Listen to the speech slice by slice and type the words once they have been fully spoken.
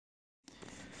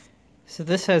So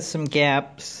this has some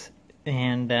gaps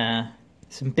and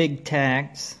some big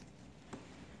tacks,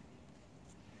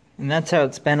 and that's how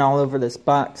it's been all over this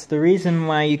box. The reason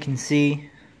why you can see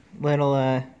little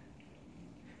like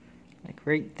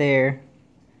right there,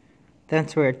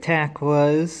 that's where a tack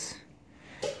was,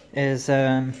 is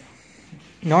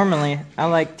normally I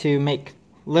like to make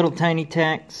little tiny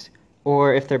tacks,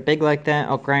 or if they're big like that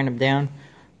I'll grind them down,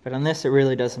 but on this it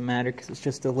really doesn't matter because it's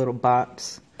just a little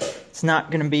box. It's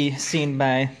not going to be seen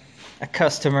by a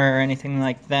customer or anything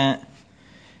like that.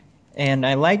 And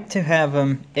I like to have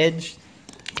them edge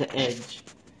to edge.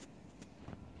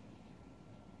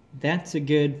 That's a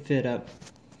good fit up.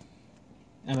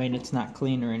 I mean, it's not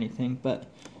clean or anything, but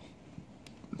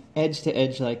edge to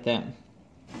edge like that.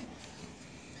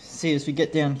 See, as we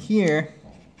get down here,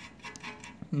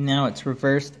 now it's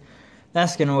reversed.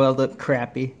 That's going to weld up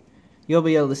crappy. You'll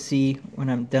be able to see when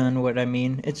I'm done what I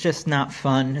mean. It's just not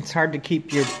fun. It's hard to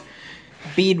keep your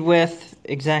bead width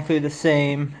exactly the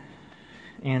same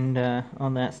and all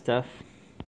that stuff.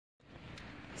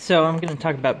 So I'm going to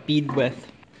talk about bead width.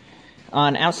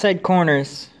 On outside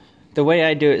corners, the way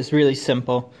I do it is really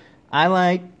simple. I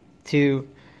like to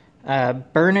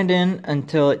burn it in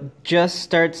until it just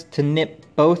starts to nip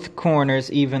both corners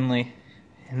evenly.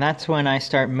 And that's when I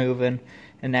start moving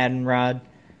and adding rod.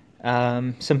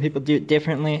 Some people do it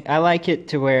differently. I like it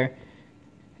to where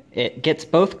it gets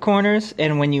both corners,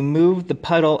 and when you move, the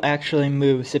puddle actually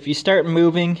moves. If you start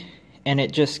moving and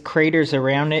it just craters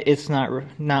around it, it's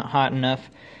not hot enough.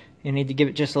 You need to give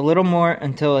it just a little more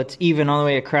until it's even all the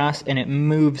way across and it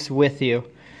moves with you.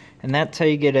 And that's how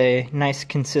you get a nice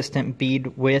consistent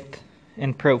bead width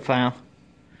and profile.